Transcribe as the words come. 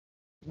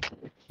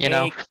You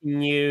know. Fake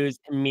news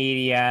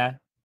media.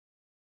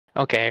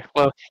 Okay.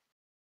 Well,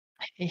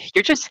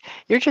 you're just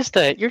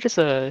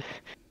a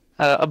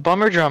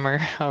bummer drummer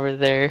over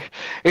there.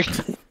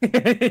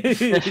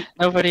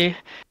 Nobody.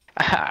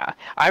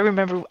 I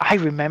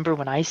remember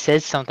when I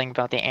said something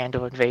about the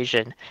Andal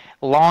invasion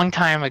a long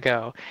time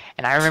ago,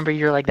 and I remember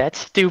you're like, "That's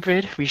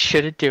stupid. We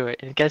shouldn't do it."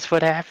 And guess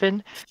what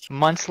happened?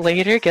 Months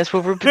later, guess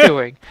what we're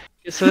doing?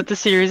 Guess what the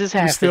series is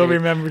He still happening?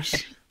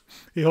 remembers.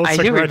 He holds I a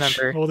do grudge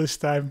remember. all this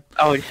time.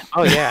 Oh,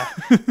 oh yeah,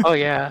 oh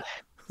yeah.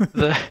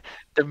 The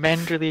the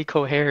Manderly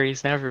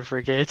Coharies never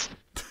forget.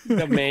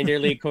 The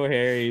Manderly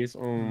Coharies.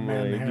 Oh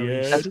Man, my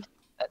Harry's. god.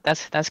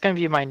 That's gonna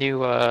be my new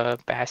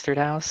bastard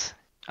house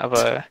of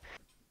a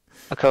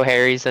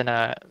Coharies and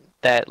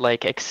that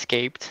like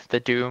escaped the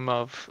doom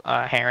of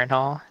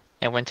Harrenhal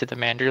and went to the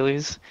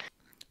Manderleys.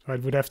 So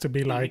it would have to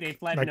be They like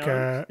fled like north.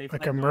 a They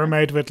like fled a north.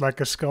 mermaid with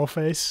like a skull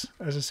face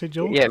as a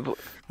sigil. Yeah,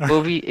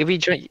 it'd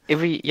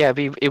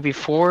be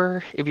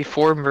four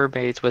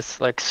mermaids with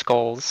like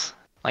skulls,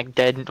 like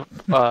dead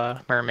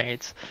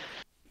mermaids.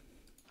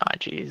 Ah,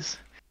 jeez,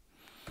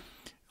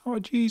 Oh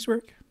jeez,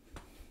 Rick.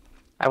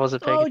 I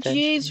wasn't paying Oh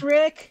attention. jeez,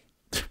 Rick.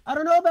 I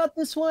don't know about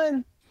this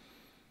one.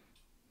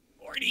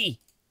 40.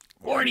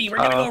 We're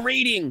gonna go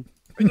raiding.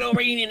 We're gonna go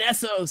raiding in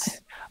Essos.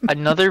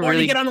 Another 40,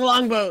 really get on the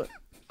longboat.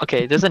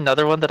 Okay, there's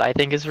another one that I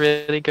think is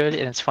really good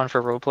and it's fun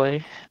for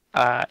roleplay.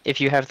 If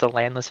you have the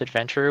landless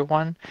adventurer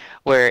one,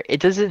 where it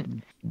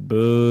doesn't,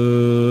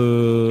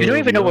 Boo. you don't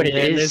even know what it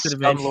Landless is,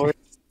 adventure. Scumlord.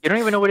 You don't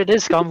even know what it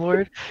is,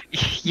 Scumlord.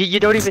 You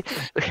don't even.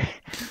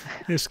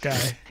 This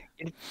guy.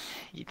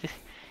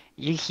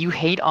 You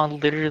hate on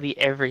literally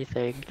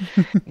everything.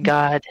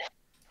 God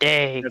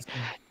dang. Is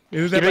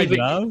You that my don't even-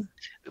 job?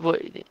 Well,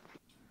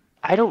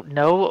 I don't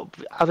know,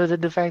 other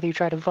than the fact that you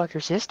tried to fuck your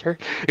sister.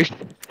 Hey,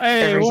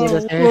 Every whoa,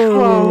 single day.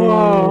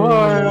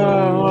 Whoa.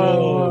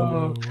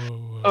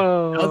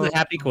 That was a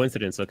happy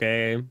coincidence,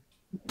 okay?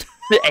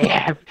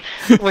 Yeah.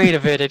 Wait a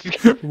minute.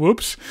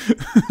 Whoops.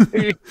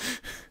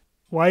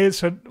 Why is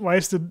the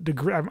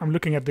I'm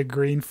looking at the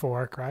green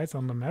fork, right,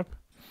 on the map.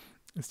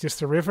 It's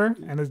just a river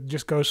and it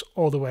just goes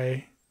all the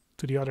way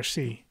to the other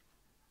sea.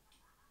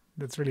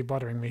 That's really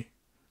bothering me.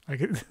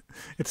 Like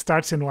it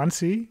starts in one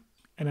sea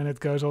and then it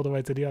goes all the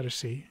way to the other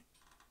sea.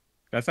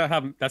 That's not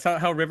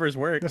how rivers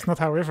work. That's not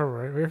how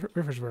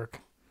rivers work.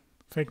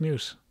 Fake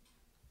news.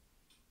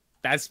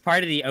 That's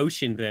part of the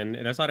ocean then.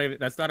 And that's not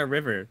a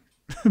river.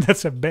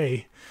 That's a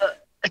bay.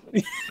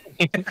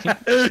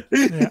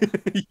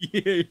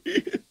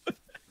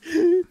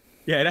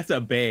 Yeah, that's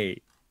a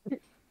bay.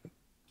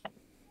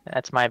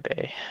 That's my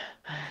bay.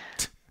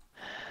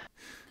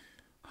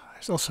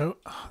 There's also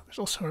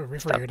a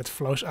river here that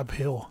flows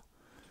uphill.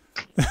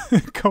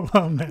 Come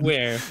on, man.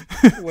 Where?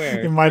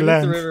 In my Where does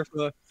land. the river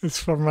flow? It's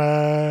from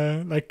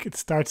like it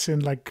starts in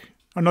like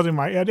not in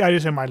my it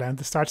is in my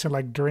land. It starts in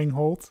like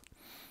Dringholt,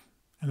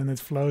 and then it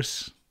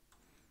flows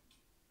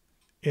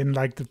in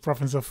like the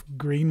province of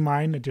Green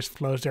Mine. It just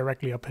flows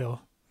directly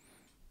uphill.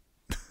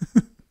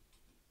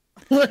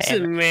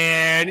 Listen,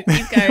 man,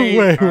 these guys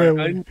Wait.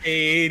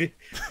 unpaid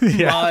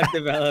mod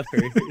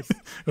developers.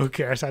 Who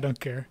cares? I don't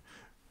care.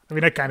 I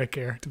mean, I kind of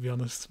care, to be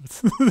honest.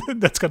 But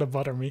that's gonna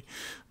bother me.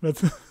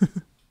 But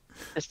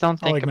Just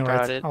don't I'll think ignore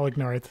about it. it. I'll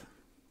ignore it.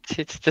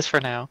 It's just for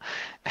now.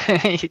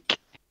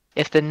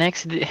 If the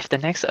next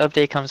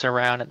update comes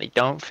around and they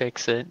don't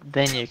fix it,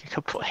 then you can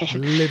complain.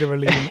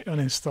 Literally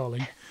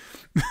uninstalling.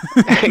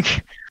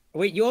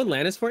 Wait, you own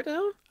Lannisport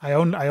now? I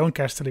own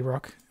Casterly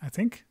Rock, I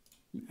think.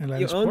 And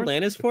You own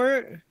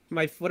Lannisport.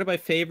 Lannisport? One of my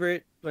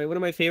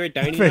favorite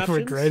dining Favorite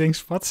options. grading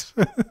spots.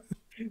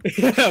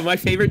 Yeah, my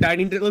favorite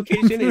dining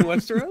location in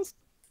Westeros.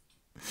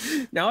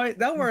 Now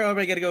where am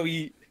I gonna go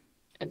eat?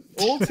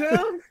 Old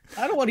Town?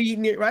 I don't want to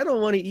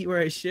eat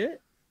where I shit.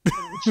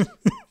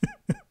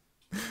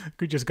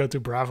 Could just go to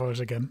Bravos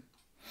again.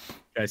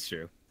 That's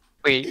true.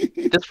 Wait,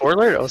 does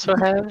Warlord also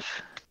have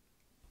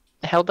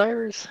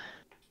Helldivers?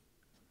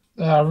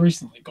 I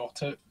recently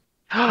got it.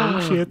 Oh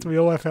shit, we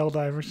all have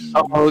Helldivers.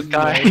 Oh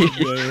god.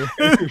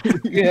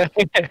 Yeah.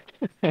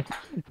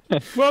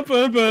 Bum,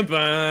 bum, bum,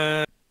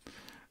 bum.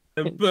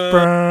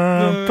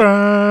 Burn,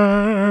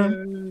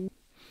 burn.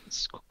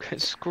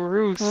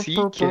 Screw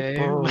CK.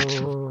 Oh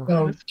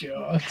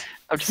god.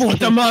 I'm just For kidding.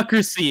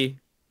 democracy.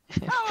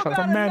 How For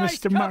about a man is nice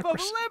cup of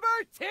democracy.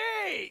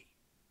 liberty?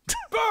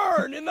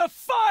 Burn in the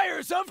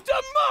fires of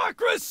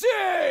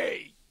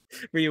democracy!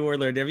 For you,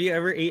 Warlord, have you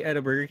ever ate at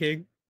a Burger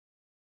King?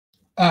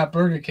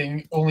 Burger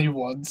King only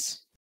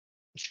once.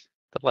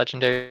 The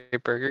legendary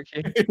Burger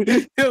King.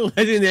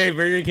 Legendary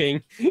Burger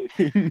King.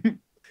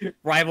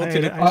 Rival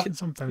to the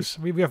Sometimes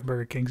we have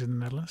Burger Kings in the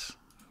Netherlands.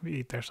 We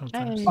eat there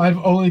sometimes. I've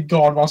only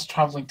gone whilst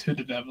traveling to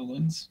the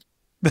Netherlands.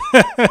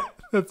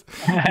 You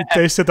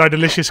tasted our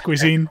delicious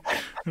cuisine,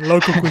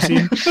 local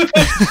cuisine.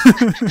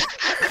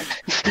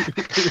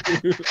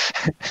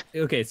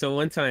 Okay, so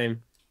one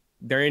time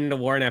during the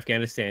war in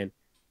Afghanistan,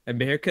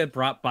 America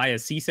brought by a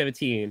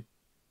C-17,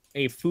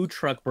 a food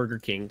truck Burger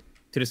King,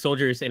 to the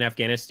soldiers in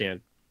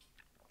Afghanistan.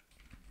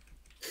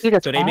 Dude,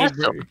 that's So they made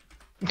awesome.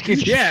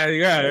 Yeah,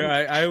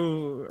 yeah.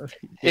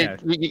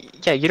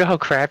 Yeah, you know how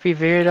crappy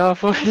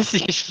Viridov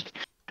was.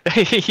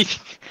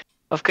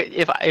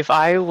 If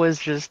I was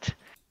just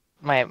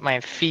my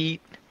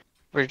feet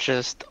were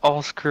just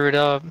all screwed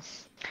up.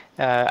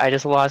 I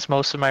just lost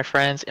most of my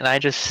friends, and I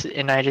just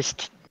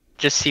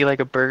see like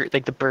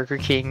the Burger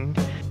King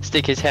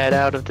stick his head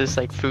out of this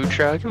like food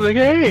truck. I'm like,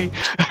 hey.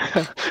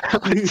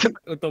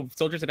 The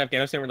soldiers in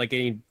Afghanistan were like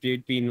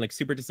being like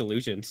super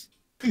disillusioned.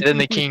 And then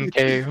the king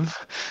came.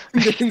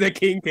 Then the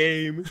king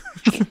came.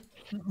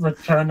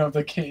 Return of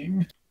the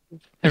King.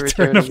 The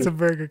Return of the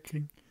Burger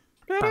King.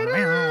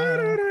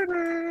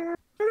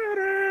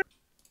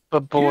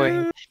 But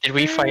boy, did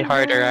we fight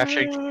harder after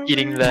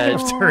eating that.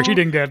 After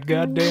eating that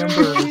goddamn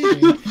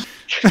Burger King.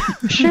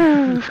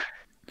 Shoo.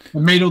 I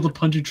made all the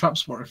punching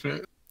traps worth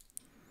it.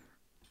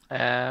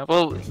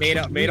 Well,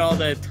 Made all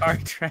the tar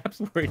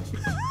traps work.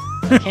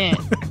 I can't.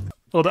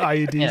 All the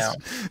IEDs.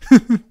 You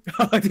know.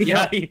 Oh, the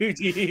Yeah.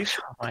 IUDs.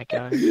 Oh my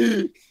god.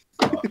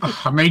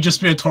 I may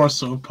just be a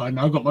torso, but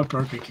now I got my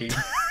Burger King.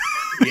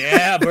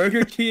 Yeah,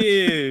 Burger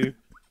King.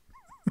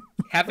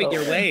 Have it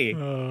your way.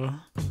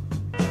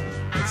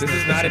 This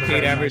is not a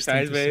paid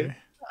advertisement.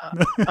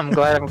 I'm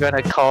glad I'm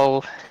gonna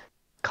call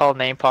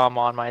napalm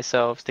on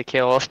myself to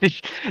kill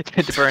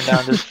to burn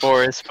down this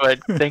forest, but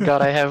thank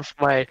God I have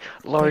my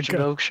large Thank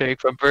God. milkshake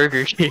from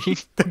Burger King.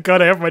 Thank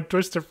God I have my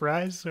Twister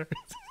fries.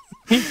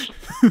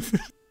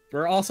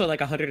 We're also like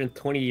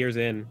 120 years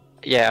in.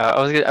 Yeah,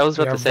 I was We about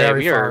are to say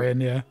very we far are. in,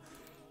 yeah.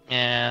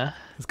 Yeah.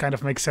 It kind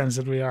of makes sense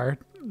that we are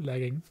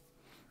lagging.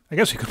 I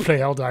guess we could play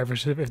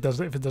Helldivers if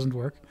it doesn't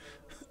work.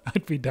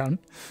 I'd be down.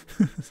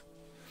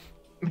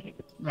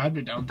 I'd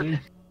be down too.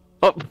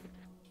 Oh,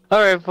 all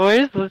right,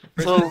 boys.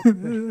 So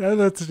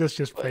Let's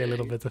just play a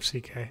little bit of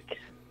CK.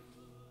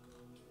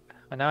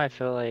 now I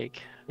feel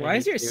like. I Why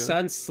is need your to-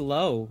 son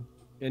slow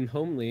and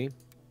homely?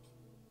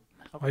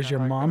 Why is your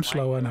mom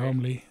slow and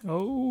homely?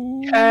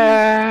 Oh,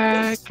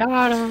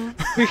 Got him.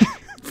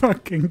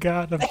 fucking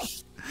got him.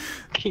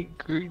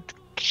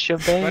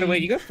 Shebang. By the way,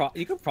 you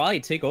could probably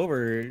take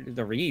over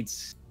the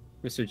reeds,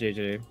 Mr.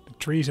 JJ. The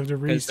trees of the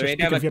reeds. they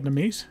Speak have of a-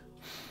 Vietnamese.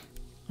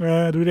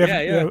 Do they have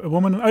Yeah. a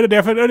woman? Oh, they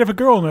have a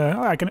girl.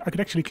 Oh, I can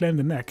actually claim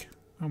the neck.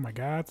 Oh my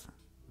god.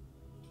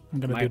 I'm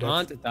gonna My do that.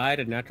 aunt died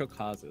of natural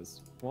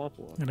causes. Womp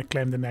womp. I'm gonna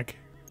claim the neck.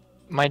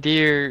 My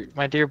dear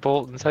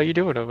Boltons, how you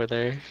doing over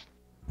there?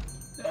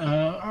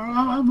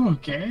 I'm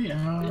okay.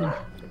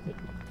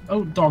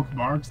 Oh, dog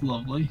barks,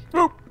 lovely.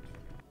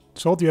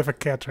 Salt, you have a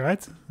cat,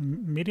 right?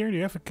 Meteor, do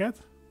you have a cat?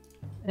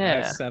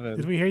 Yeah. Did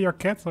 7. we hear your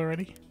cat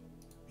already?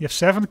 You have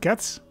 7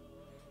 cats?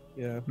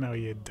 Yeah, No,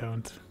 you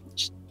don't.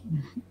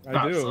 I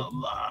That's do. a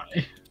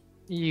lie.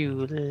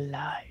 You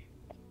lie.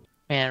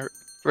 Man,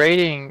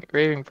 rating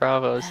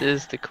Bravos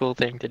is the cool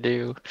thing to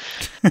do.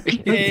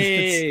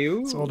 Hey,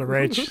 It's all the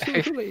rage.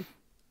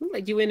 Who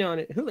let you in on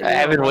it? Who let you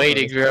I've in been on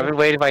waiting, Bravos, bro. I've been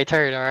waiting my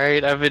turn,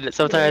 alright?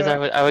 Sometimes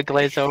I would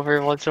glaze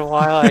over once in a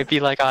while. I'd be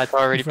like, oh, it's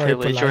already Very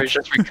privileged, or it's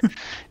just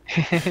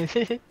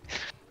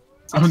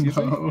Oh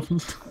no.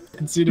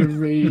 Can see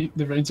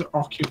the raids are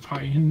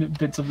occupying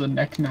bits of the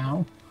neck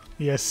now.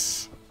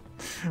 Yes.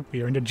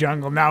 We are in the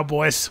jungle now,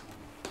 boys.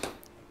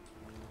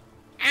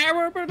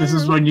 This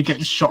is when you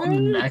get shot in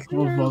the neck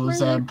with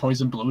those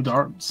poison blow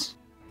darts.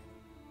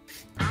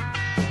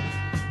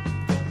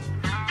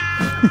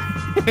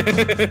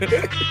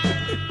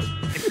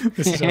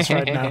 This is us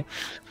right now.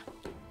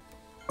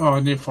 Oh, I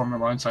need to form a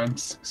line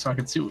signs so I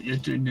can see what you're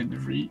doing in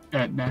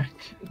the neck.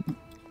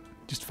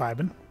 Just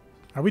vibing.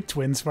 Are we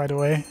twins, by the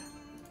way?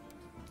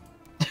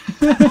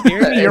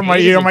 You're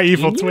You're my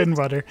evil twin,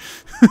 brother.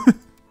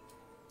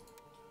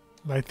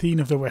 Lythine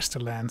of the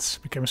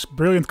Westerlands became a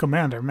brilliant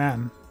commander.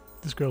 Man,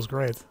 this girl's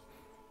great.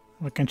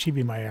 Why can't she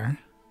be my heir?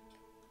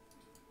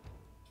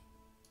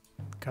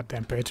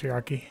 Goddamn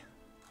patriarchy.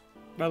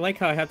 I like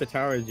how I have the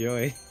Tower of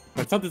Joy.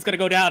 But something's gonna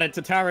go down. It's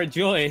a Tower of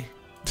Joy.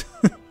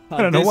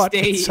 I don't know what.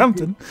 It's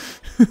something.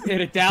 In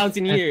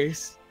 1,000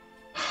 years.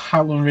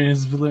 Howlin'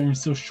 Reynes Valerian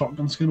still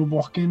shotgun's gonna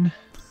walk in.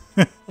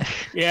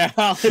 Yeah,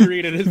 Alan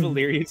Reed and his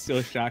Valyrian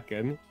steel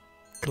shotgun.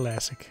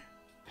 Classic.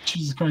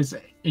 Jesus Christ,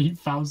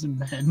 8,000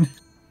 men.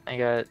 I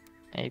got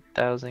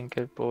 8,000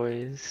 good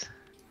boys.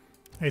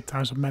 8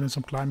 times of men and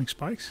some climbing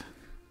spikes.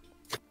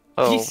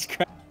 Oh, Jesus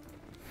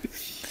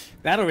Christ.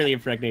 That'll really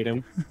impregnate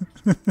him.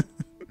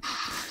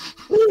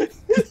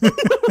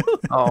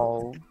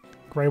 oh,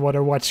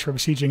 Greywater watch from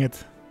sieging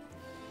it.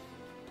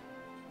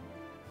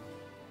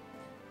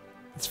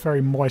 It's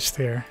very moist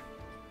here.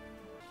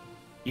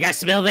 You guys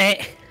smell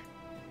that?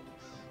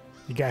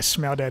 You guys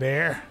smell that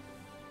air?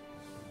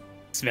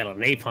 Smell of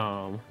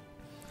napalm.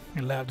 I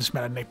love to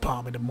smell of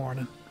napalm in the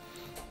morning.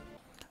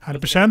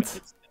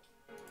 100%?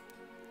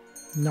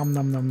 Nom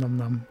nom nom nom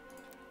nom.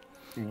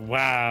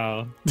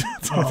 Wow.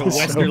 Oh, The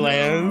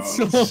Westerlands.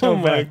 Oh so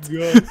my bad.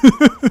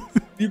 god.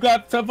 You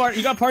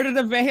got part of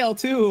the veil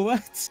too.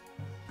 What?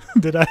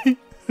 Did I?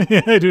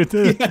 Yeah, I do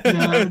too.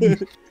 Yeah.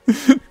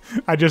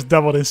 I just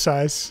doubled in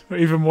size. Or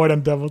even more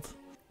than doubled.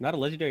 Not a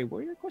legendary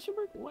warrior? Question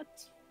mark? What?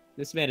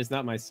 This man is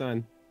not my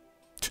son.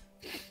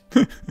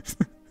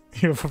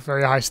 You have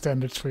very high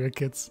standards for your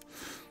kids.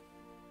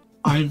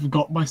 I've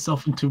got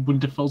myself into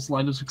Winterfell's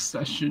line of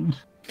succession.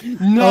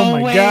 No Oh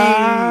my way!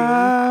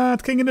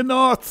 god! King in the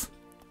North!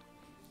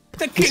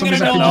 The For king some of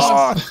the reason,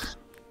 north!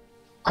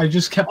 I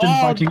just kept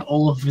inviting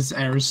all of his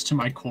heirs to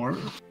my court.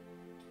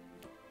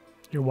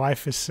 Your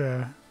wife is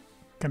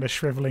kind of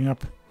shriveling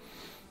up.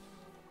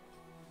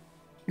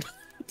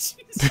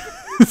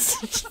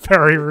 It's a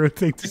very rude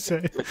thing to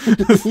say.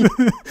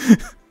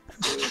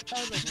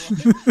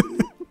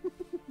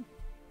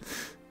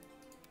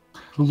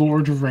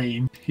 Lord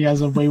Reynes. He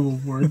has a way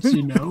with words,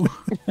 you know.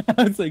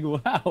 I was like,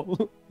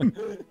 wow.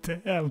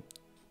 Damn.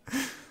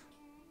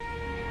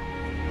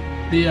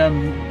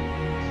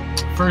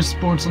 The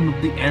firstborn son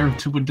of the heir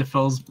to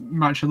Winterfell's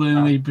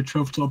matrimonially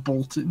betrothed to a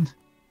Bolton.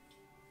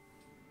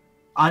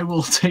 I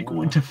will take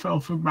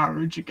Winterfell for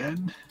marriage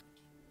again.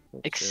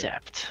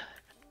 Except.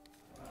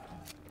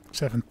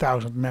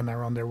 7,000 men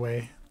are on their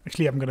way.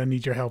 Actually, I'm gonna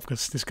need your help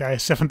because this guy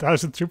has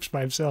 7,000 troops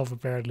by himself,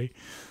 apparently.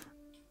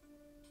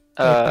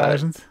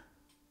 8,000.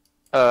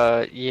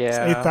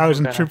 Yeah.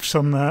 8,000 troops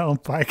on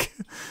Pike.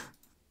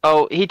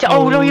 Oh,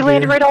 oh no, he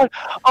landed dear. right on.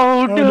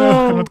 Oh,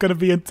 no. I'm not gonna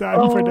be in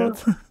time for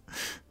that.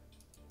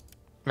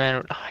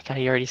 Man, oh my god,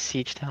 he already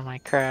sieged down my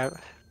crap.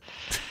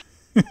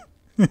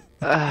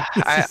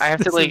 I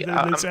have to like.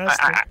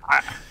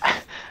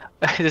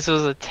 This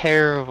was a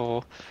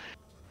terrible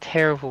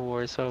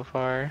war so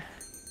far.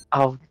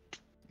 Oh,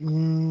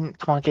 come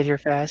on, get here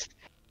fast.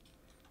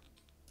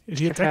 Is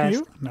he attacking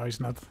you? No, he's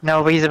not.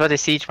 No, but he's about to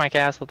siege my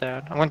castle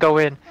down. I'm gonna go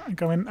in. I'm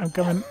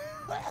coming.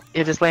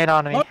 You just land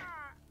on me. Oh,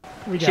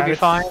 we Should got be it.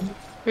 fine.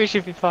 We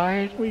should be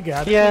fine. We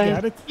got it. Yeah. We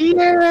got it.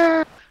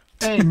 Yeah.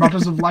 Hey,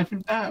 matters of life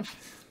and death.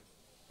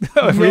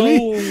 Oh, really?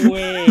 No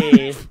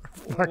way.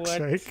 For fuck's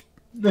sake.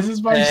 This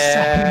is my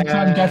second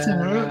time getting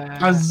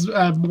it as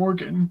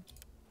Morgan.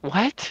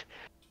 What?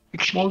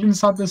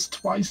 Morgan's had this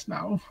twice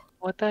now.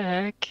 What the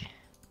heck?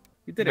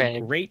 You did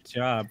a great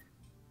job.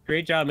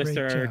 Great job, Great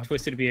Mr. job.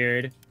 Twisted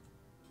Beard.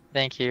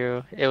 Thank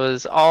you. It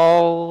was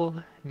all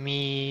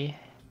me.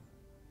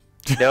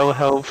 No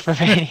help from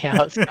any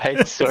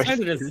outside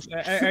sources.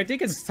 I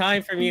think it's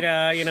time for me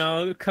to, you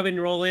know, come and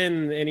roll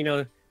in and, you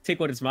know, take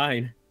what is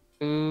mine.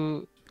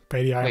 Ooh,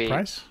 Pay the higher Wait.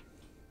 price.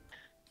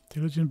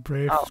 Diligent,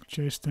 brave, Oh.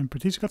 chaste,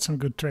 tempered. He's got some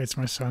good traits,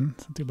 my son.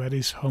 Too bad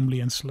he's homely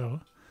and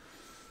slow.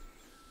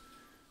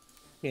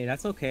 Yeah,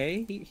 that's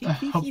okay. He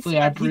Hopefully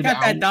got, I he breed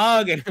got that out.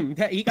 dog in him.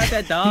 He got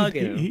that dog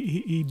in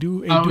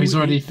him. He's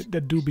already-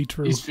 That do be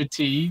true. He's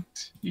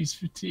fatigued. He's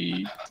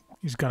fatigued.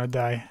 He's gonna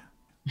die.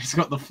 He's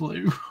got the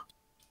flu.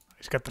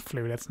 He's got the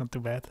flu. That's not too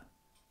bad.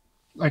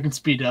 I can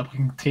speed up. I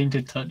can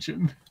tainted touch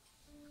him.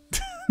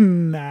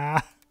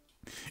 Nah.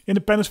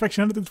 Independence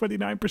faction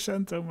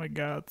 129%. Oh my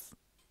god.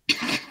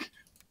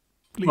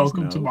 Please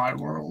Welcome no. to my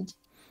world.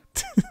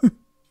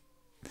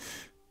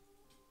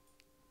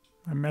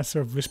 My Master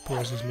of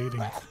Whisperers is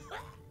leading it.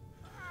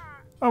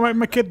 Oh,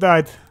 my kid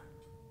died.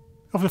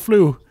 Of the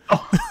flu.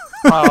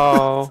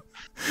 oh.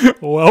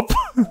 Welp.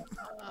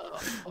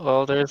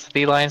 Well, there's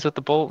the lines with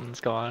the Boltons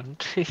gone.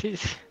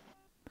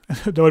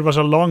 Though it was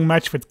a long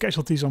match with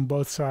casualties on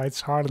both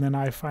sides, Harlan and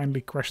I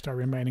finally crushed our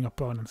remaining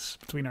opponents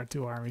between our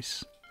two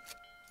armies.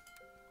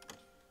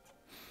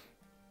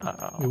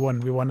 Uh-oh.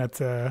 We won at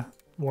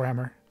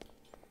Warhammer.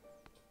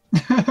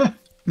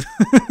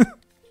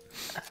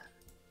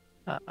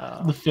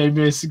 Uh-oh. The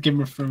famous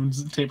Game of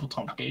Thrones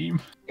tabletop game.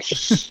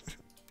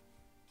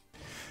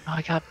 Oh,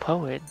 I got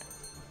Poet.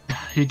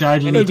 He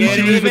died in You the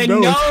didn't you even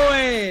even know know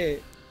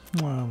it.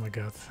 Oh my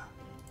god.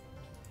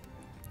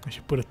 I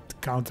should put a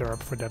counter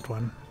up for that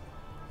one.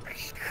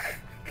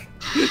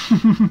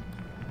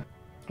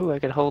 Ooh, I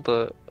could hold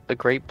a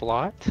great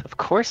blot? Of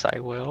course I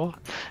will.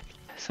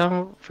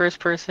 Some first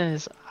person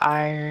is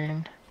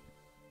Ironfoot.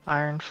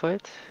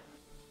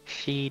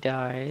 She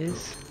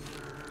dies.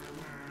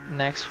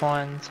 Next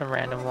one, some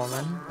random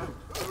woman.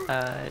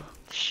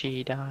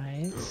 She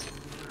dies.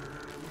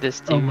 This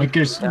dude. Oh my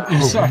goodness, dies.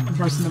 you're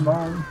sacrificing them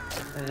all.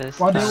 This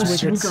Why they all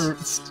dies.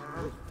 swiggerts?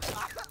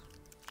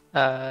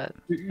 Are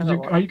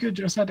you gonna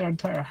just had their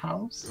entire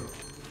house?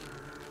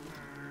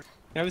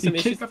 Having some You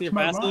issues kicked with your up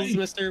my vassals,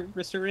 life.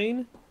 Mr.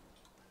 Rain?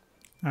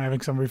 I'm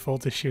having some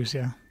revolt issues,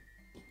 yeah.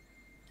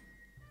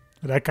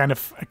 But I kind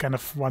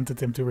of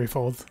wanted him to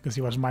revolt because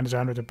he was minus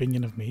 100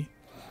 opinion of me.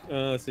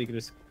 Oh, so you can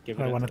just give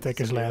it. I want to take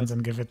his somebody lands else.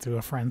 and give it to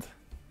a friend,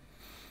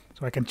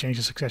 so I can change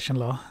the succession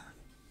law.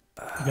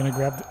 You're gonna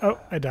grab. Oh,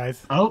 I died.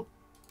 Oh,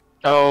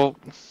 Oh,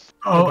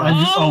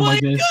 oh my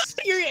goodness.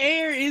 God,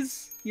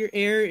 your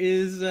heir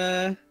is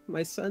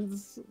my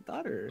son's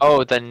daughter.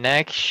 oh, the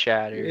neck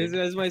shattered. Is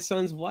as my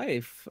son's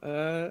wife.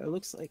 It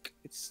looks like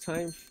it's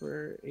time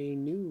for a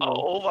new.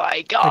 Oh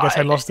my god. I guess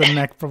I lost the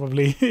neck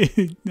probably.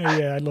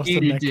 Yeah, I lost the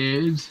You neck.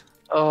 did.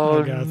 Oh,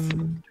 Oh god.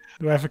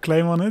 Do I have a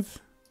claim on it?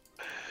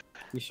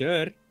 You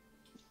should.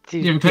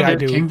 dude. Yeah, we could Yeah, I have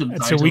do. Kingdom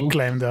It's title. a weak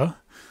claim though.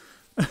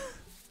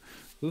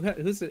 Who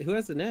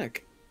has the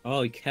neck?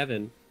 Oh,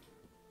 Kevin.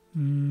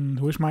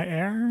 Who is my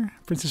heir?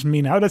 Princess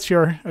Mina. Oh, that's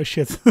your. Oh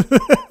shit.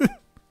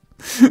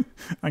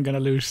 I'm gonna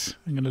lose.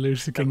 I'm gonna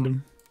lose the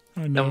kingdom.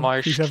 Oh The no,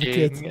 Marsh please have a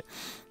kid. King.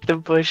 The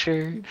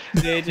Busher.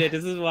 JJ,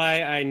 this is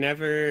why I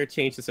never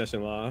change the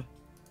session law.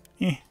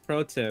 Eh,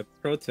 Pro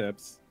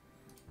tips.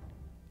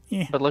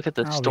 eh. But look at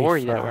the I'll be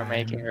story that we're fine.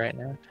 making right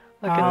now.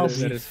 Look I'll at this.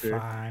 be That is true.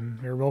 fine.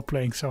 We're role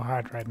playing so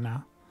hard right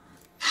now.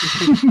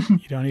 You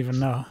don't even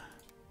know.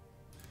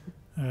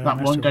 That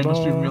Mr. one guy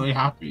must be Ball. really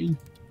happy.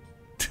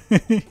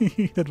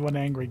 That one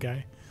angry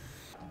guy.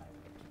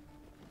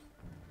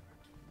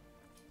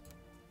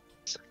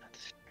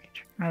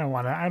 I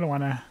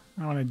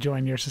wanna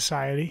join your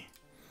society.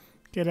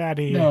 Get out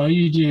of here. No,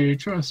 you do.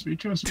 Trust me,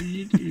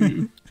 you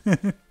do.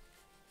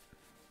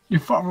 Your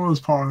father was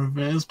part of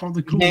it. It's part of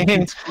the cool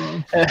kids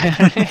club.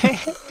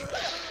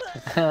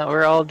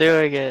 We're all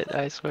doing it,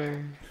 I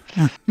swear.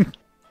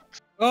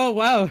 Oh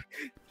wow.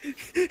 The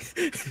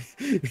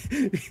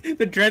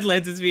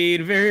Dreadlands is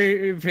being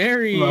very,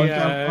 very. Look,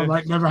 I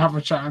might never have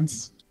a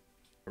chance.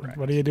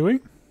 What are you doing?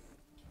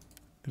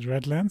 The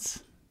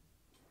Redlands?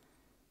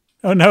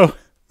 Oh no!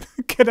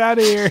 Get out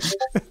of here!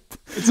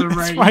 It's a It's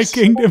race. my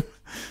kingdom.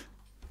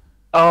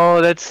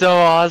 Oh, that's so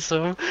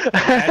awesome.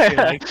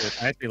 I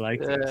actually like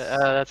this.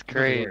 That's Good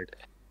great. word.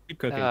 Keep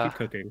cooking. Keep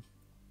cooking.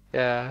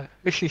 Yeah.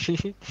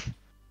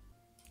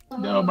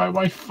 No, my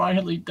wife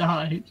finally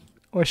died.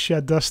 Oh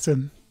shit,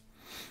 Dustin.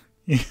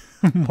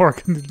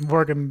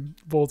 Morgan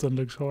Bolton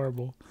looks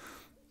horrible.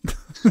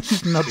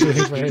 He's not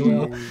doing very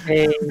well.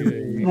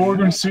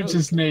 Morgan suits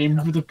his name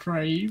for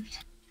depraved.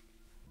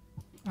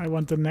 I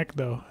want the neck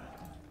though.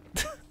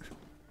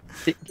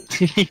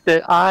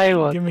 I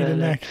want Give me the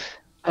neck.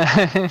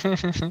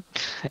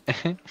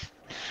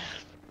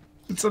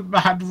 It's a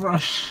mad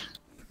rush.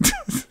 I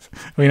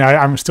mean,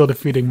 I'm still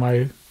defeating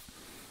my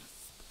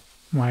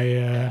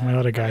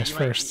other guys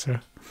first, so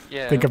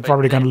Yeah, I think I'm but-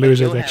 probably gonna but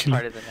lose it you'll have actually.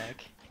 part of the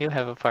neck. He'll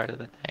have a part of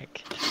the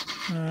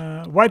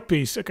neck. White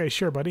piece. Okay,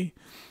 sure, buddy.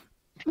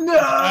 No!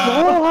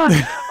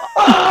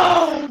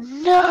 Oh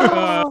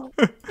no!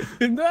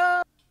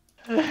 No!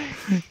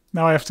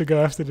 Now I have to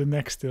go after the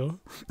neck still.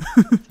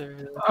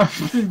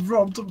 I've been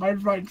robbed of my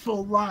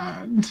rightful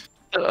land.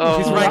 Oh,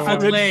 He's right I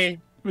for mean- play.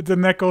 But the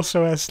neck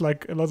also has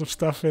like a lot of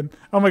stuff in.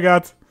 Oh my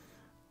god.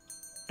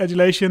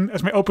 Adulation.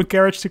 As my open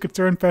carriage took a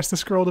turn past the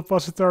scroll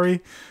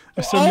depository,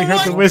 I suddenly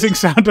heard the whizzing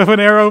sound of an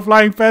arrow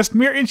flying past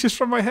mere inches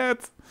from my head.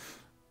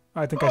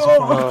 I think I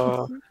survived.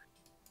 Oh.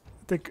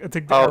 I think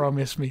the arrow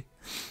missed me.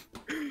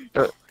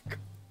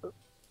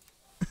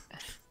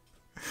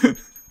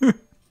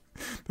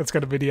 That's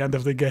gonna be the end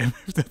of the game.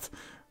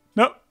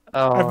 No,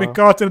 Oh. I've been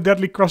caught in a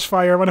deadly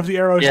crossfire. One of the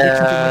arrows sticks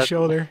into my Yeah.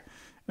 shoulder.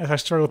 As I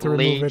struggle to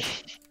remove Leak.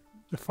 it,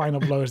 the final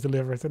blow is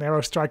delivered. An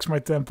arrow strikes my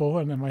temple,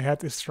 and then my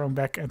head is thrown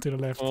back and to the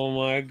left. Oh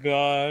my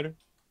god.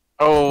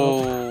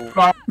 Oh.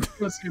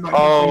 Let's see that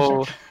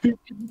Oh.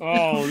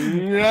 Oh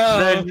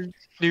no.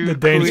 The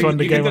Danes won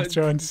the You Game can of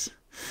Thrones.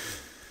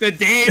 The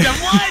Danes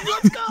have won.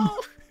 Let's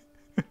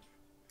go.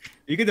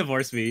 You can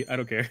divorce me. I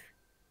don't care.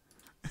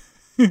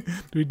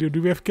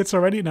 Do we have kids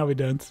already? No, we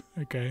don't.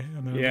 Okay,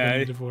 and then Yeah.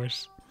 we're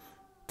divorce.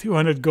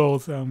 200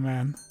 gold. Oh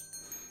man.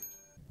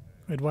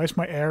 Wait, why is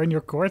my heir in your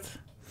court?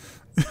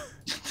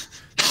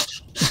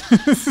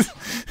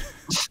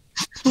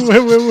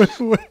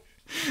 wait.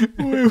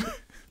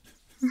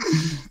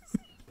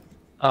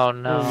 Oh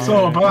no.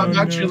 So about Oh,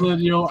 no.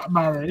 matrilineal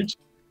marriage.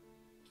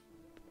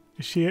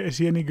 Is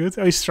he any good?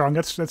 Oh, he's strong.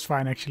 That's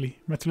fine actually.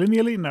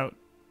 Matrilineally? No,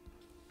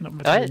 not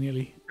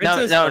matrilineally. No,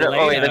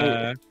 oh, wait,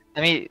 Leia.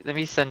 let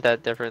me send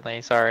that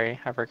differently. Sorry,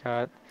 I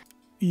forgot.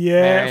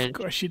 Yeah, Marriage. of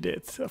course you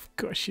did. Of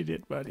course you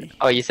did, buddy.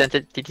 Oh, you sent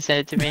it? Did you send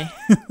it to me?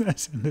 I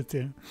sent it to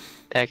him.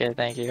 Okay,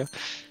 thank you.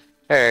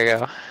 There we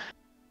go.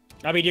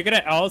 I mean, you're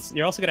also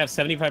gonna have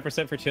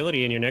 75%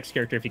 fertility in your next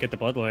character if you get the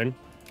bloodline.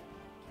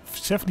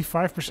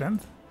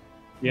 75%.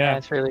 Yeah,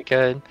 it's really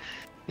good.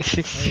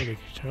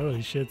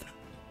 Holy shit.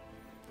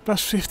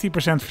 Plus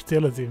 50%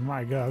 fertility.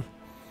 My god.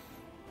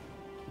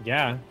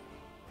 Yeah.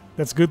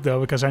 That's good though,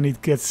 because I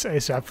need kids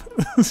ASAP.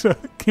 So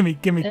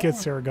give me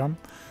kids, Aragon.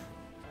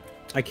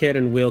 I can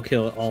and will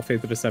kill all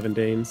Faith of the Seven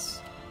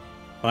Danes.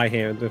 By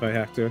hand, if I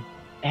have to.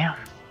 Damn.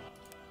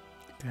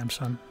 Damn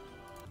son.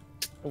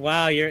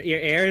 Wow, your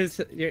heir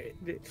is...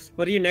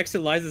 What are your next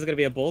in lines is going to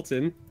be a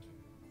Bolton?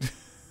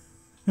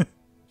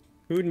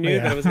 Who knew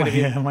that it was going to be...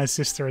 Yeah, my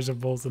sister is a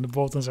Bolton. The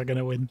Boltons are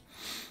gonna win.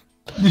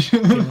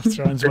 Game of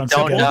Thrones once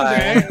Don't again.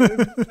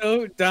 die.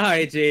 Don't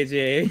die,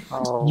 JJ.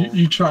 Oh,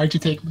 You try to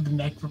take the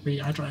neck from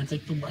me, I try to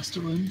take the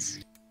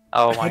Westerlands.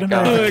 oh I my don't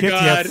know if Oh a kid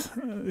God.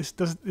 yet.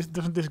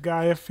 Doesn't this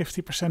guy have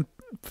 50%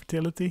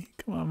 fertility?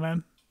 Come on,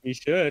 man. You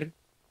should.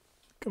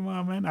 Come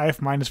on, man. I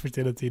have minus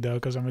fertility though,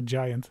 because I'm a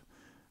giant.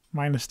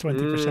 Minus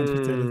 20%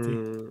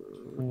 fertility.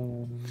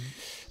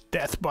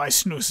 Death by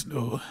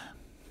snoo.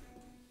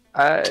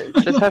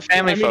 Just have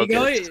family I mean, you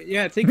focus. go,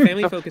 yeah, take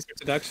family focused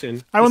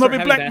seduction. I will Just not be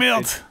start having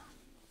blackmailed. that-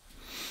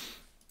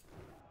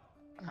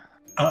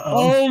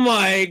 Uh-oh. Oh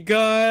my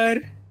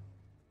god.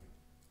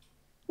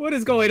 What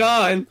is going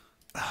on?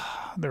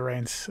 The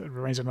Reynes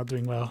are not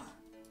doing well.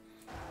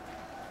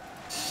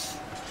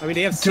 I mean,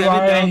 they have Do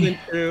I- 7,000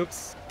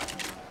 troops.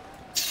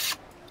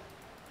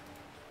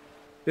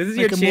 This is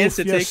your Make a chance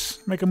move, to yes.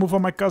 Make a move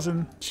on my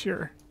cousin.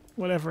 Sure.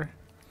 Whatever.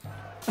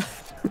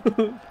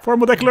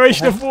 Formal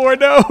declaration of war.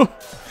 No.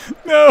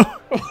 No.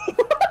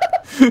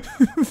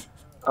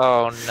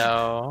 Oh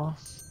no.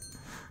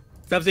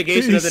 take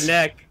subjugation of the Please.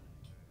 neck.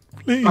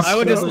 Please. I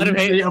would just no. let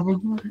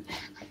him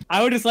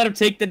I would just let him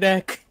take the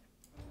neck.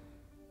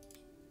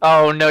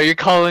 Oh no, you're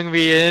calling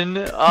me in?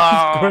 Oh,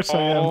 Of course I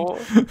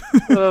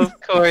am.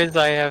 Of course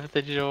I have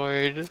to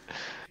join.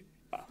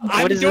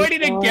 I'm What is this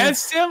joining for?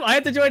 against him? I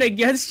have to join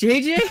against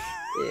JJ?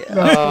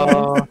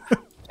 Oh,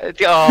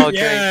 oh,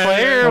 Yeah. great.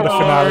 Player What a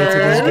finale to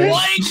this game.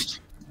 What?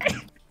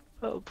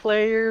 Oh,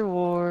 player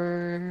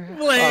war.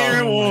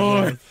 Player Oh,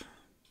 war.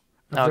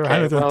 After Okay,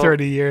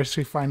 130 years,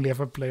 we finally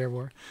have a player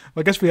war.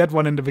 Well, I guess we had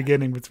one in the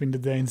beginning between the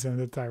Danes and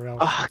the Tyrells.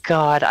 Oh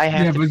god, I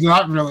have Yeah, to. but does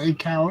that really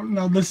count?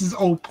 No, this is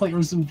all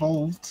players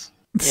involved.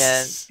 Yeah,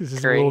 This is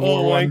great. World War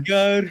Oh my One.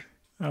 god.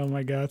 Oh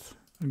my god.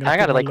 I'm I put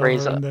gotta my like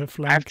raise lover up. on the I have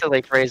flank. to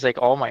like raise like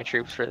all my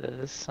troops for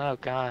this. Oh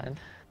god.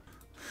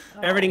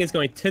 Everything is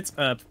going tits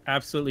up.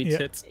 Absolutely Yeah.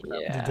 tits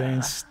up.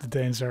 Yeah. The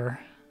Danes are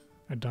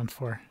done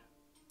for.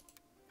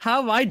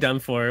 How have I done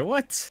for it?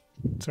 What?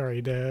 Sorry,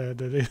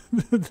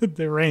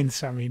 the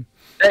Reynes. I mean,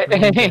 What's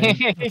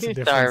the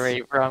difference?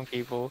 Sorry, wrong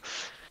people.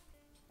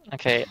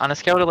 Okay, on a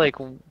scale to like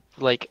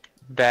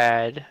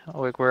bad,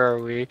 like where are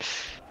we?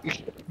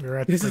 we're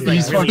at This is pretty like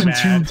He's bad. really fighting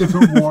bad. two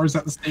different wars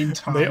at the same They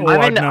time. all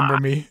I'm in- outnumber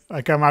me.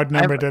 Like I'm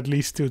outnumbered at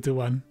least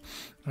 2-1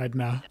 right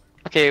now.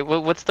 Okay,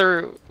 what's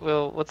the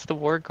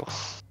war goal?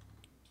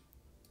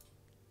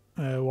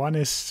 One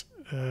is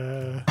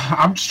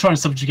I'm just trying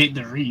to subjugate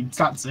the Reeds,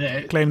 that's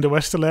it. claim the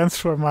Westerlands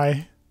for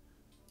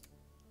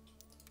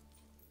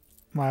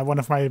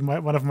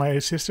one of my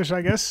sisters,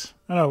 I guess.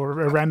 I don't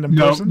know, a random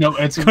No, person. no,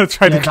 it's Gonna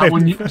try to that claim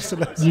one. the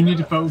Westerlands. You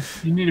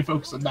need to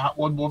focus on that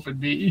one more than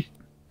me.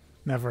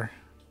 Never.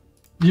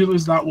 You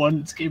lose that one,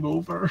 it's game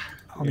over.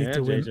 I'll need Yeah,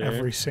 to win JJ.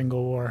 every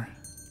single war.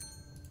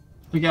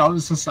 Okay, I'll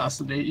just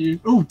assassinate you.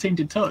 Oh,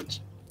 tainted touch.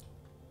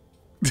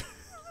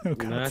 Oh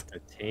god. Not the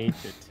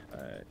tainted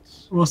touch.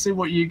 We'll see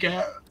what you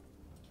get.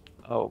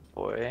 Oh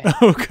boy.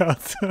 Oh god.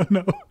 Oh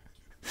no.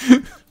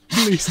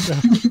 Please no.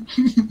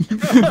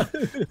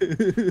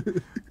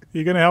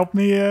 You gonna help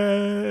me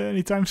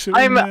anytime soon,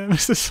 I'm-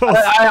 Mr. Salt?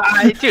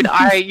 Dude,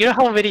 you know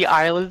how many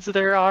islands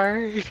there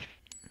are?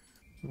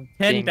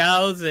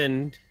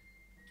 10,000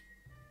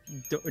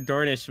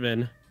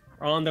 Dornishmen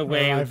are on the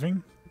way.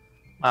 Arriving.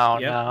 Oh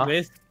Yep,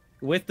 no.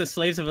 with the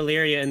slaves of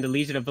Valyria and the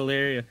Legion of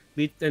Valyria,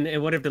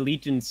 and one of the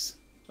legions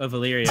of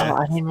Valyria. Oh,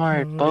 I need more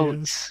Oh,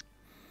 boats.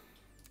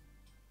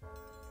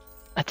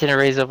 I didn't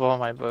raise up all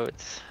my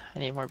boats. I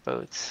need more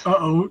boats.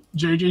 Uh-oh,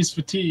 JJ's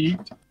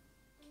fatigued.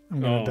 I'm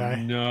gonna die.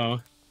 no!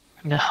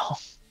 No.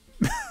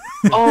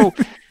 Oh,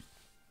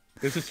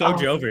 This is so Oh.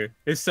 Jover.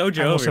 It's so I'm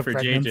Jover also for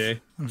pregnant. JJ.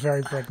 I'm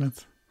very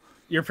pregnant.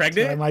 You're So I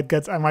pregnant?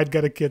 might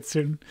get a kid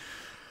soon.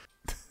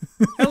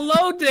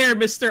 Hello there,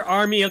 Mr.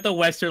 Army of the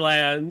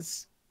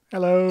Westerlands.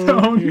 Hello,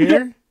 Oh, you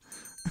here?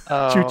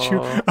 Choo choo.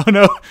 oh. Oh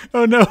no!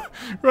 Oh no!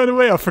 Run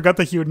away! I forgot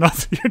that you're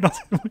not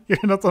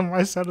on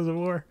my side of the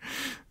war.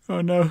 Oh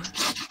no!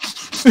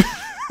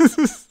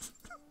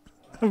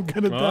 I'm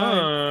gonna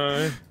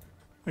die.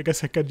 I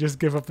guess I could just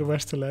give up the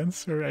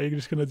Westerlands, or are you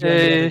just gonna join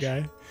the other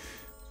guy?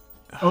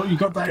 Oh, you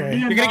got that. Okay.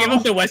 Yeah, You're gonna give now.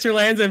 up the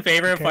Westerlands in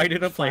favor of Okay,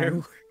 fighting a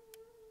player?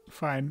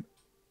 Fine.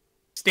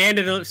 Stand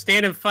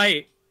and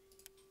fight.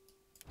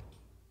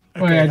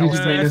 Oh yeah, I I'll need to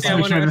stay. say this. I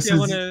Make sure wanna- this I is.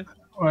 wanna-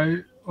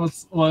 Wait,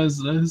 what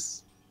is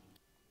this?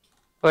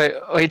 Wait,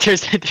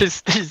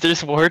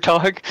 there's war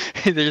talk.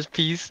 There's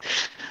peace.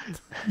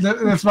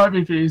 This might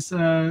be peace.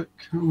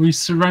 We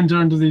surrender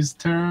under these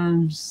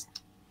terms.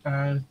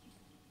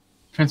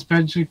 Prince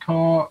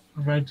Benjicourt,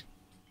 Red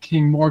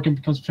King Morgan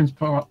becomes Prince.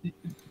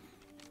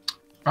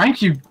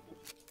 Thank you.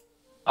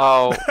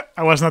 Oh,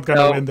 I was not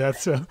gonna No. win that,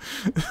 so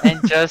and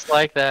just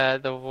like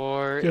that, the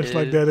war Just is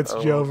like that, it's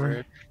over.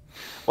 Jover.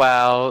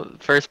 Wow,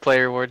 first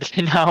player war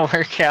did not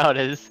work out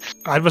as.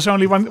 it was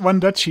only one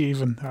duchy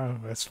even. Oh,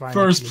 that's fine.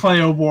 First actually.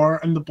 player war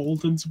and the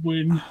Boltons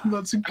win.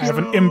 Let's go. I have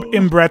an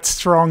inbred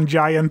strong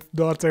giant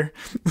daughter.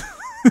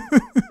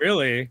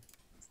 Really?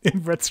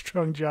 Inbred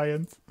strong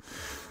giant.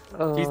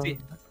 Do you see?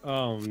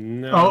 Oh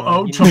no.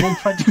 Oh, You- trouble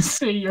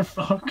pregnancy. You're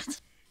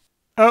fucked.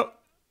 Oh,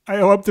 I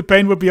hope the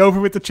pain would be over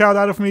with the child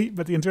out of me,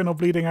 but the internal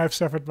bleeding I've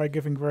suffered by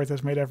giving birth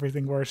has made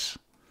everything worse.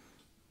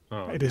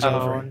 Oh, It is Oh,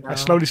 over. no. I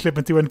slowly slip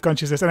into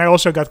unconsciousness, and I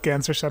also got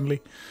cancer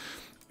suddenly,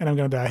 and I'm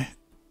gonna die.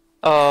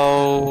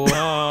 Oh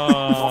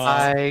Oh.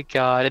 my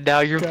god! And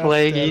now you're God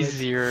playing damn a it.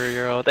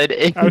 0-year-old.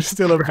 And I'm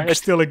still Right.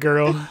 still a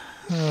girl.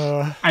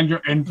 And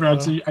you're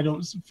inbred, so I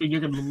don't think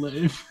you're gonna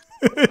live.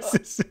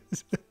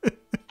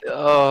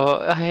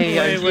 Oh, hey,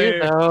 I'm Wait,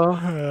 here though.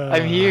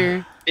 I'm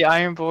here. The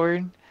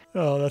Ironborn.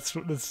 Oh, that's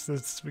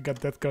we got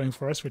that going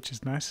for us, which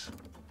is nice.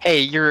 Hey,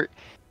 you're.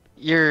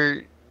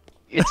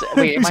 It's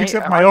wait. Am Please I,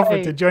 accept am my offer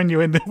I- to join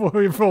you in the war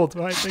revolt.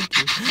 Why? Thank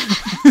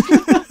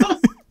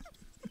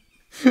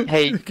you.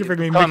 Hey, Giving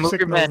me come on, mixed move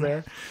your signals men.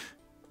 there.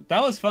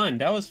 That was fun.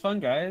 That was fun,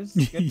 guys.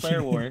 Good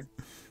player war.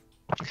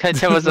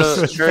 That was This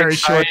a was very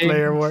short exciting.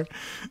 player war.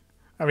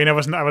 I mean, I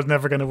was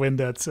never gonna win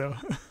that, so.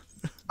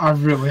 I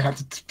really had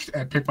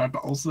to pick my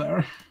battles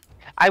there.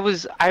 I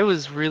was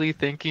really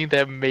thinking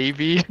that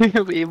maybe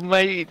it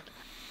might.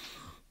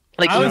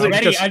 Like I was No,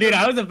 ready. because- Dude,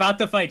 I was about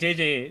to fight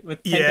JJ with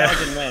Yeah.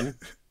 10,000 men.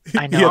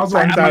 I He know. had I was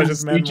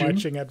 10,000 men sieging.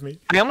 marching at me.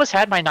 I almost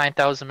had my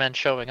 9,000 men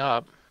showing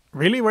up.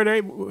 Really? Would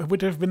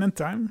they have been in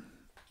time?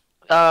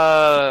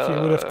 If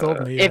you would have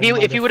told me, if I you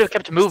might if you would have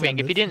have kept moving,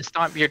 if extended. you didn't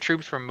stop your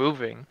troops from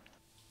moving,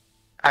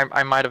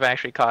 I might have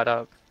actually caught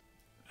up.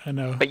 I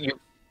know. But you,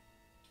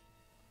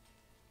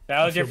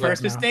 That was I your feel bad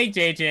first now. mistake,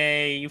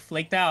 JJ. You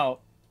flaked out.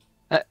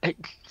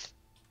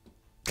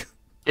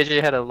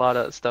 JJ had a lot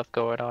of stuff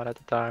going on at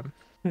the time.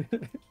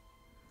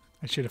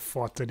 I should have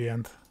fought to the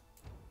end.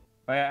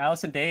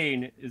 Allison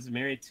Dane is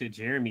married to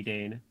Jeremy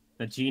Dane,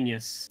 the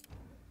genius.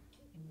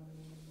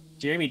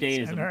 Jeremy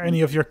Dane is And are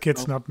any of your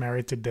kids not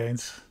married to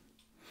Danes?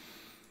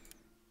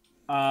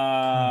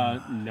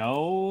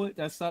 no,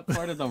 that's not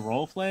part of the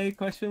roleplay,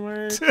 question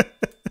mark.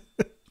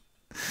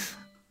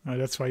 Oh,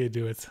 that's why you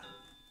do it.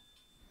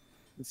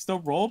 It's still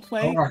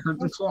roleplay. Oh, I heard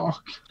the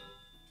clock.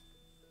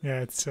 Yeah,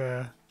 it's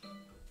 10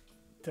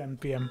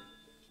 p.m.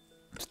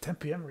 It's 10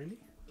 p.m. really?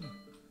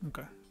 Hmm,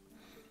 okay.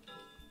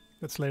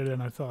 That's later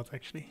than I thought,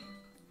 actually.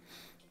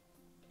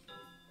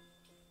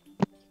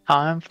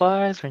 Time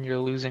flies when you're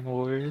losing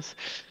wars.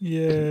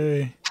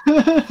 Yay.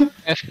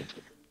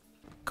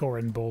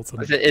 Corin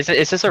Bolton. Is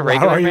this a Wow,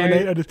 regular are you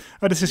marriage?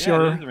 this is Yeah,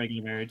 your... it is a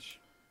regular marriage.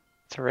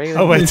 It's a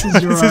regular. Oh wait, This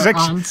is your this is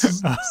actually...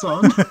 aunt's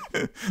son.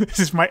 This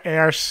is my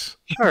heir's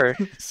Sure.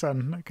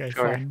 son. Okay,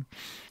 Sure. fine.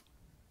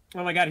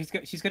 Oh my god,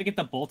 she's gonna get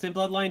the Bolton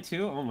bloodline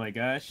too. Oh my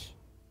gosh.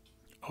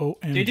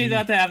 OMG. JJ's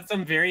about to have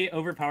some very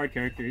overpowered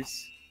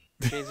characters.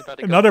 Jay's about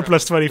to go Another from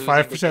plus losing the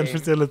 25% game.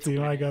 fertility,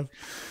 my god.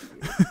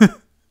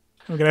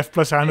 I'm gonna have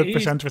plus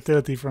 100%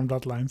 fertility from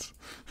bloodlines.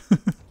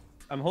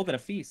 I'm holding a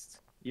feast.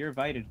 You're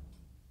invited.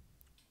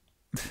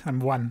 I'm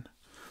 1.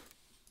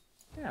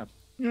 Yeah.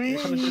 You're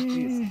coming to the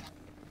feast.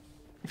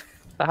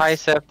 The High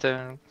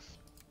Septon.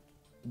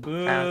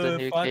 Boo! Found a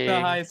new Fuck the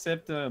king. High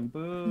Septum.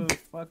 Boo!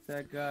 Fuck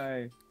that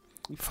guy.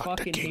 You Fuck the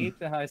fucking king. hate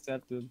the High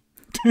Septum.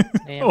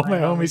 Oh, my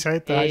homies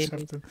hate the High High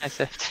Septon.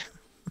 Septon.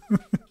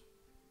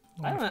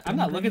 I'm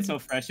not looking so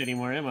fresh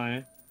anymore, am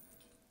I?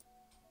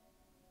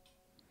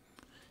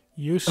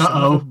 You son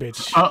of a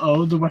bitch.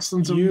 Uh-oh, the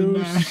Westlands are in You the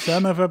neck.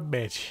 son of a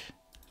bitch.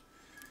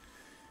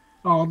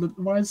 Oh,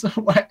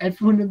 why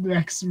everyone in the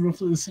neck is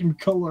roughly the same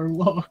color?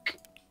 Look.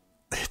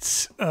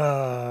 It's,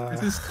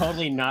 This is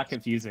totally not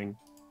confusing.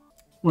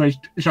 Wait,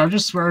 should I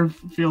just swear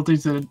fealty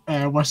to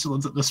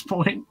Westlands at this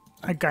point?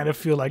 I kind of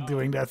feel like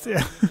doing that,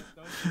 yeah. Don't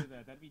do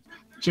that. That'd be...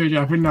 JJ,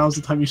 I think now's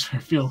the time you swear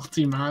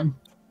fealty, man.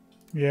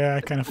 Yeah,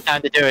 I kind of...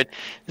 Time to do it.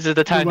 This is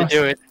the time to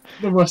do it.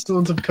 The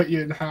Westlands have cut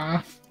you in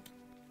half.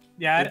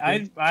 Yeah,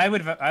 I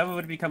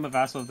would become a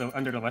vassal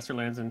under the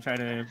Westerlands and try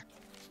to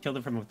kill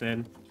them from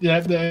within. Yeah,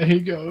 there he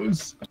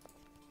goes.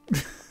 Do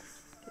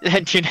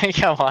you know?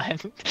 Come on.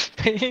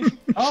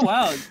 Oh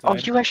wow! Oh,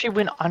 you actually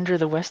went under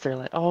the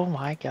Westerland. Oh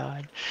my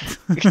god.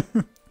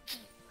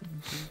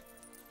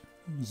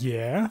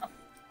 Yeah?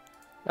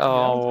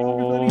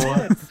 Oh.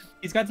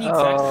 He's got the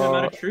exact same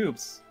amount of Oh.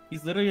 troops.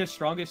 He's literally the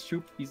strongest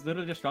troop. He's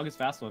literally the strongest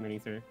vassal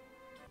underneath her.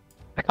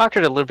 I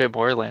conquered a little bit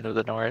more land of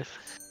the north.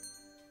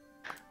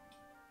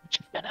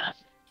 Just gonna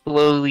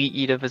slowly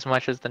eat up as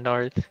much as the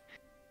north.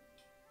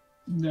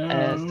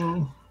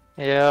 No.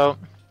 Yeah.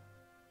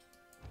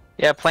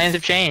 Yeah, plans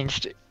have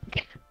changed.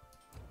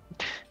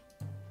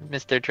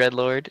 Mr.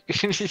 Dreadlord.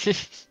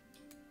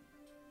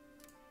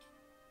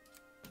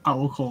 I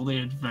will call the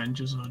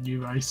Avengers on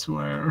you, I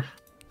swear.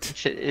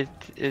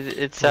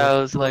 it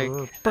sounds like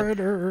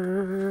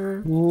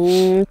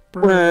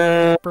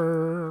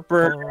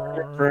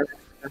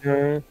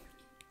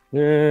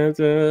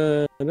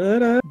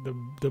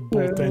The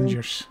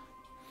Boltengers.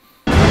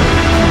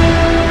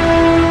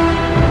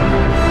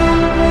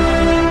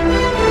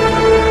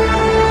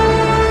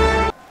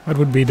 What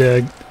would be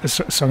the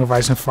Song of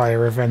Ice and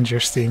Fire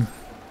Avengers theme?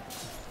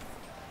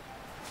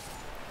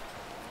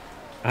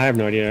 I have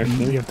no idea.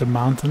 You have the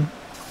mountain.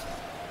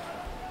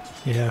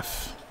 You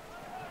have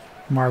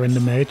Marwyn the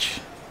Mage.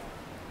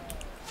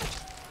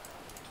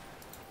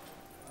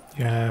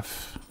 You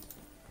have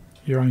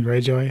Euron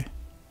Greyjoy.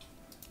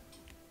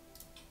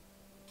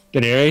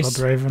 Daenerys.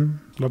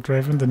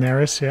 Bloodraven,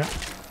 Daenerys, yeah.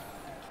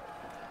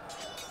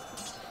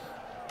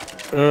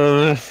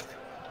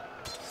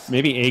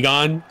 Maybe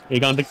Aegon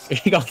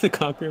the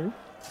Conqueror.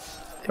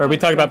 Or are we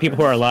talking about people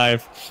who are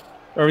alive?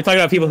 Or are we talking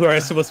about people who are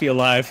supposed to be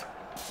alive?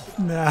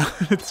 Nah,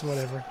 it's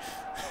whatever.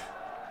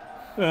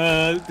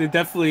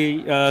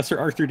 Definitely Sir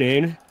Arthur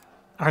Dane.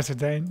 Arthur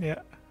Dane,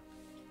 yeah.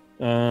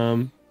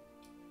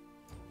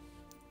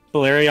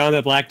 Valerion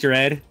the Black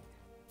Dread.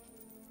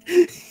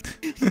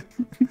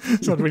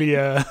 It's not really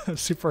a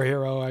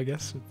superhero, I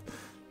guess.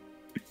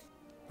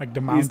 Like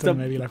the mountain,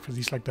 maybe like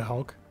he's like the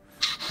Hulk.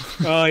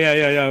 Oh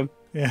yeah.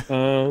 Yeah.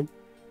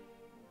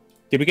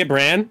 Did we get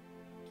Bran?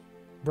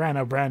 Bran,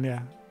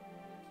 yeah.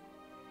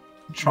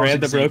 Bran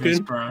the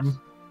Broken? Bran.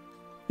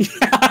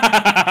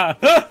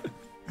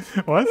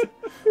 What?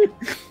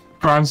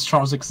 Grand's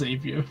Charles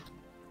Xavier.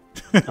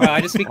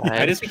 I just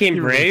became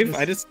brave.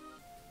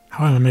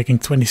 How am I making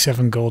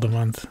 27 gold a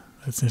month?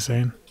 That's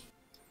insane.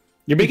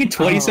 You're making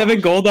 27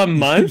 gold a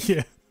month?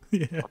 Yeah.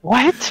 Yeah.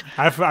 What?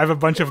 I have a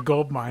bunch of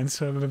gold mines,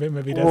 so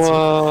maybe that's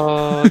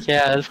Whoa!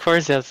 Yeah, of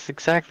course that's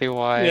exactly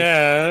why.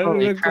 Yeah.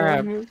 Holy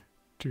crap! it.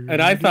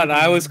 And I thought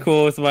I was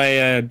cool with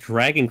my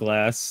dragon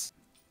glass.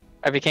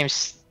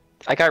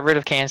 I got rid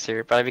of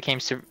cancer, but I became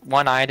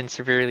one-eyed and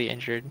severely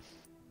injured.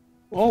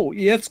 Oh,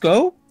 yeah, let's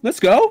go. Let's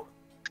go.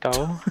 Let's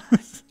go.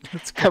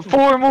 Let's go.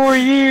 4 more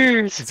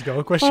years. Let's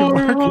go, question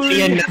mark.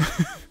 And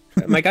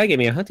my guy gave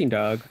me a hunting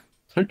dog.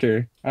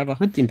 Hunter. I have a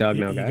hunting dog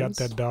now, You guys. got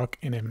that dog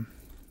in him.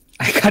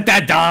 I got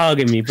that dog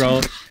in me,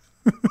 bro.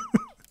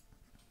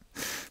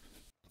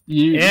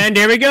 And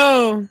there we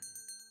go.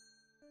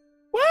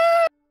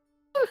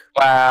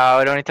 Wow!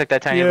 It only took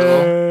that tiny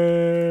little.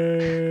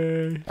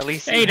 Yay! At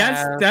least. Hey, you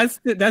that's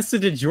the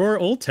de jure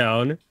Old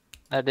Town.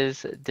 That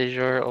is de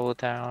jure Old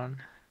Town.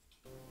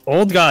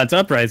 Old Gods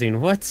Uprising.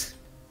 What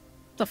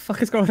the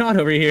fuck is going on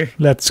over here?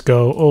 Let's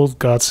go, old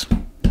gods.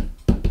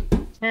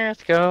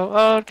 Let's go.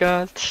 Oh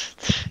God.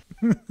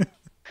 I'm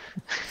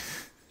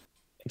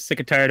sick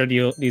and tired of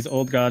these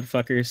old god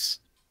fuckers.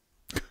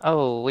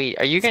 Oh wait,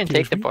 are you gonna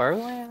Excuse take the me? bar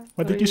land?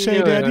 What did are you say,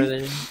 doing Daddy? over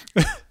there?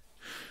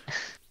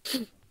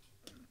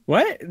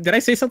 What? Did I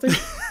say something?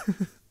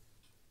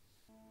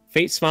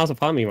 Fate smiles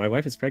upon me. My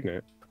wife is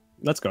pregnant.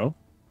 Let's go.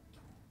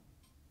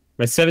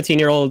 My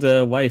 17-year-old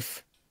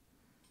wife.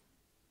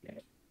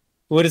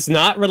 Who is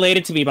not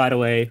related to me, by the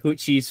way.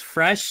 She's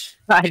fresh.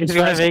 I just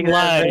want to make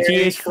blood. that She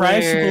very is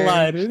fresh clear.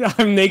 blood.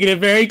 I'm making it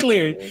very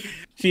clear.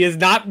 She is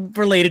not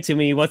related to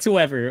me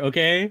whatsoever,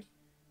 okay?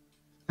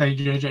 Hey,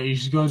 JJ, you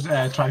should go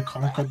try to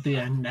conquer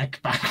the neck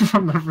back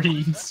from the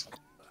Reynes.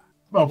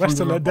 Well, from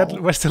the revolt.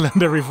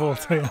 Westerlander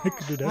revolt. Yeah, I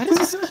could do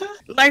that.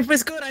 Life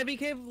is good. I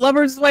became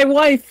lovers with my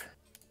wife.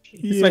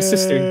 It's my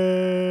sister.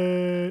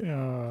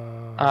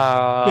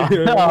 Aw.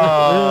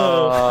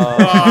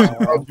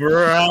 Oh,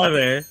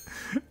 brother.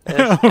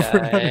 This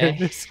guy.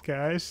 This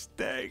guy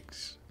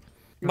stinks.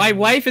 My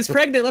wife is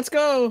pregnant. Let's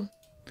go.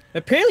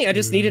 Apparently, I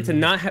just needed to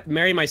not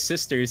marry my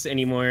sisters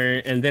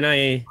anymore, and then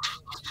I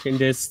can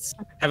just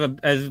have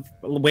a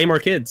way more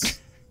kids.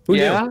 Who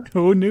knew?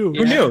 Who knew?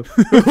 Who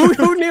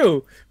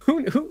knew?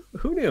 Who knew?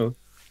 Who knew?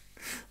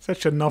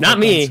 Such a novel Not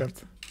me.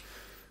 concept.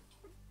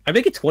 I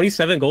make it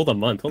 27 gold a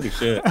month. Holy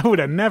shit! I would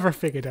have never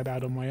figured that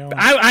out on my own.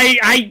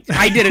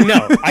 I didn't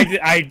know.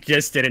 I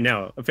just didn't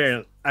know.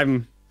 Apparently,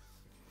 I'm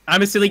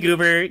a silly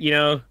goober, you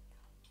know.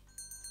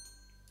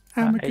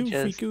 I'm a I goofy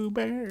just-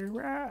 goober.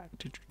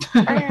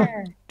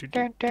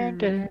 Dun, dun,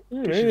 dun.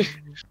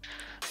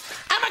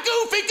 I'm a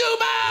goofy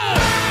goober!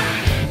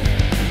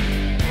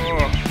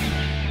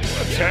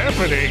 What's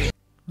happening?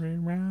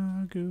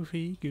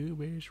 Goofy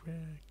goobers.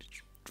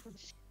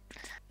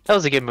 That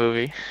was a good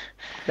movie.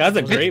 That's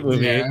a great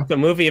movie. Yeah. It's a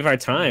movie of our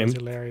It's time.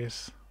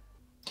 hilarious.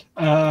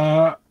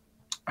 Hi,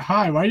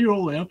 why are you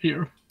all the way up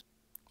here?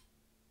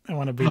 I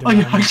want to be the Oh,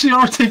 you man. actually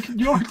are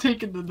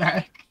taking the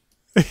neck.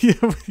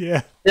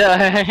 Yeah. Yeah.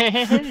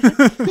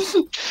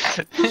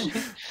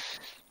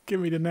 Give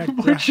me the neck. bro.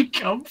 Where'd you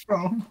come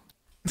from?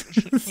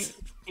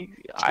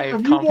 I've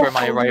Have you come for walked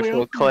my all the way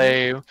rightful up here?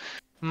 claim.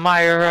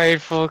 My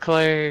rightful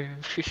claim.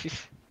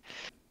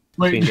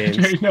 Wait, Between games.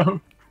 JJ, no.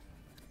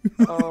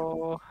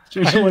 Oh.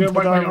 JJ, I you're want gonna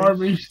fight that my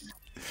army. army.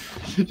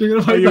 You're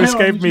gonna Oh, fight you my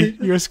escaped army, me.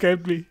 You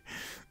escaped me.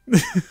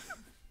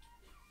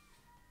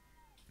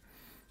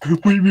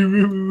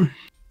 JJ.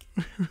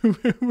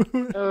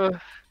 Uh,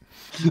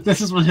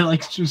 This is when he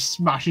like just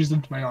smashes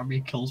into my army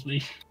and kills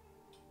me.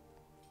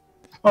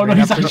 Oh I no, mean,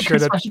 he's I'm pretty actually sure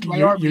that smashing my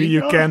you, army. you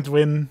No. can't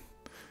win.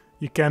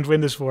 You can't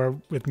win this war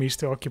with me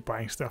still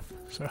occupying stuff.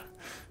 So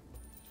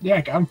Yeah,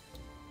 I can.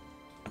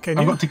 can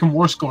I've you? got taken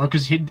war score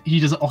because he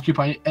doesn't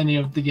occupy any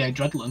of the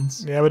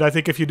Dreadlands. Yeah, but I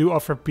think if you do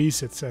offer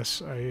peace, it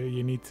says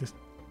you need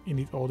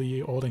all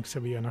the holdings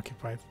to be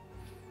unoccupied.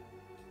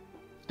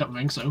 Don't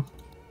think so.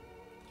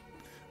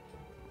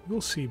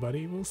 We'll see,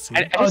 buddy. We'll see.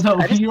 Oh no,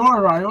 you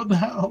are right. What the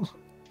hell?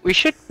 we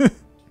should. You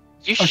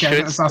Okay, I'm should.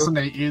 gonna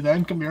assassinate you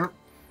then. Come here.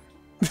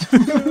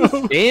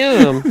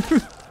 Damn.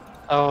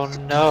 Oh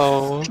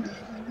no.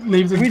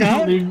 Leave the Can we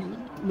not?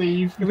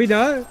 leave. Can we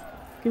not?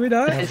 Can we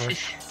not? Never.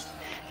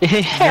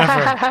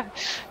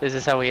 This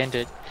is how we end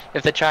it.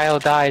 If the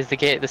child dies,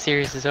 the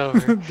series is over.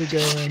 The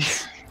game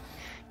ends.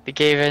 The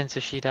game ends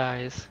if she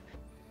dies.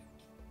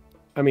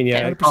 I mean,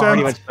 yeah, 100%.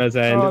 pretty much does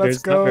end. Oh,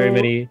 let's There's not very go.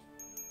 many.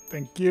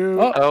 Thank you.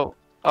 Oh.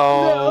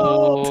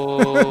 Oh.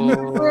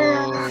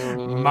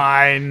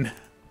 Mine.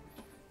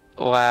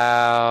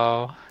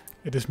 Wow.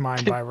 It is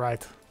mine by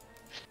right.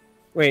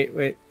 Wait.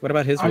 What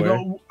about his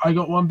war? I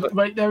got one.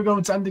 Right, there we go.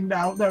 It's ending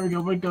now. There we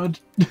go. We're good.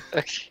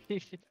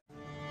 Okay.